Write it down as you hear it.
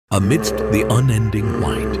Amidst the unending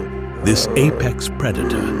white, this apex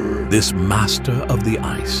predator, this master of the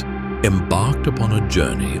ice, embarked upon a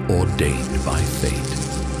journey ordained by fate.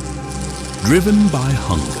 Driven by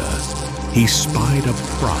hunger, he spied a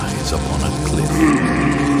prize upon a cliff,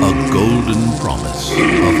 a golden promise of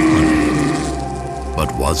honey.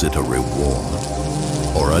 But was it a reward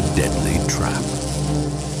or a deadly trap?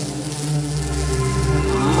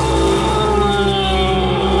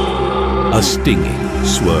 A stinging,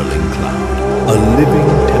 swirling cloud, a living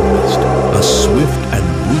tempest, a swift and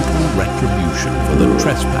brutal retribution for the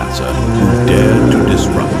trespasser who dared to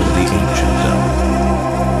disrupt the ancient zone.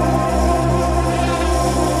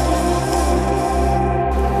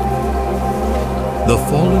 The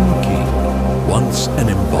fallen king, once an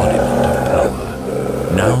embodiment of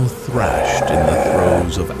power, now thrashed in the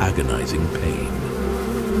throes of agonizing pain.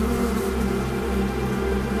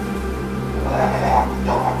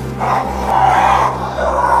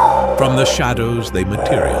 From the shadows they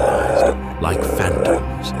materialized, like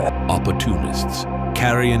phantoms, opportunists,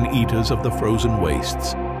 carrion eaters of the frozen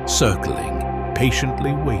wastes, circling,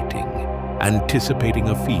 patiently waiting, anticipating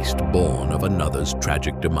a feast born of another's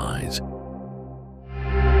tragic demise.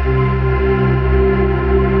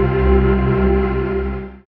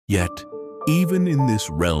 Yet, even in this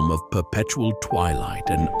realm of perpetual twilight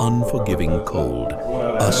and unforgiving cold,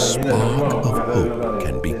 a spark of hope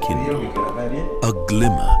can be kindled. A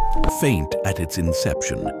glimmer, faint at its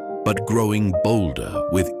inception, but growing bolder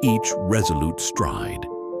with each resolute stride.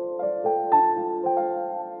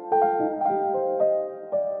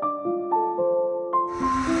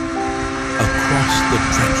 Across the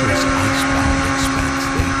treacherous icebound expanse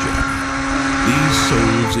they journey, these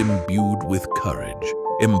souls imbued with courage,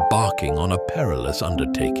 embarking on a perilous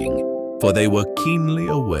undertaking, for they were keenly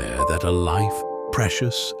aware that a life,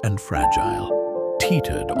 precious and fragile,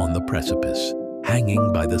 teetered on the precipice,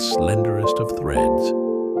 hanging by the slenderest of threads.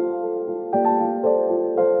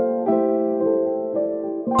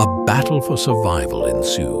 A battle for survival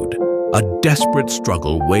ensued, a desperate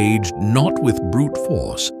struggle waged not with brute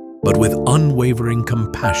force, but with unwavering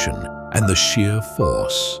compassion and the sheer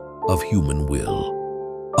force of human will.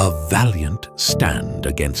 A valiant stand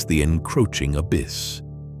against the encroaching abyss,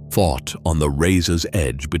 fought on the razor's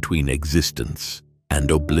edge between existence and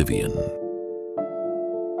oblivion.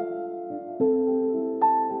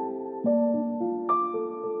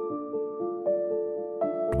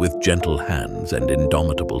 With gentle hands and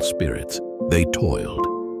indomitable spirits, they toiled.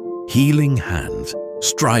 Healing hands,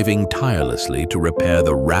 striving tirelessly to repair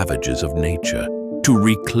the ravages of nature, to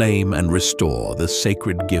reclaim and restore the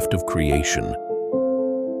sacred gift of creation.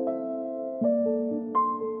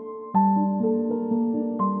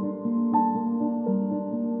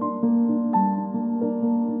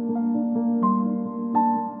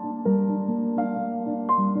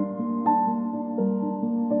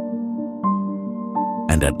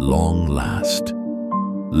 And at long last,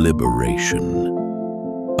 liberation.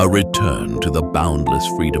 A return to the boundless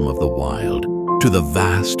freedom of the wild, to the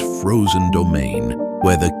vast frozen domain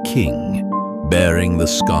where the king, bearing the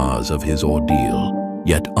scars of his ordeal,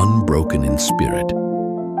 yet unbroken in spirit,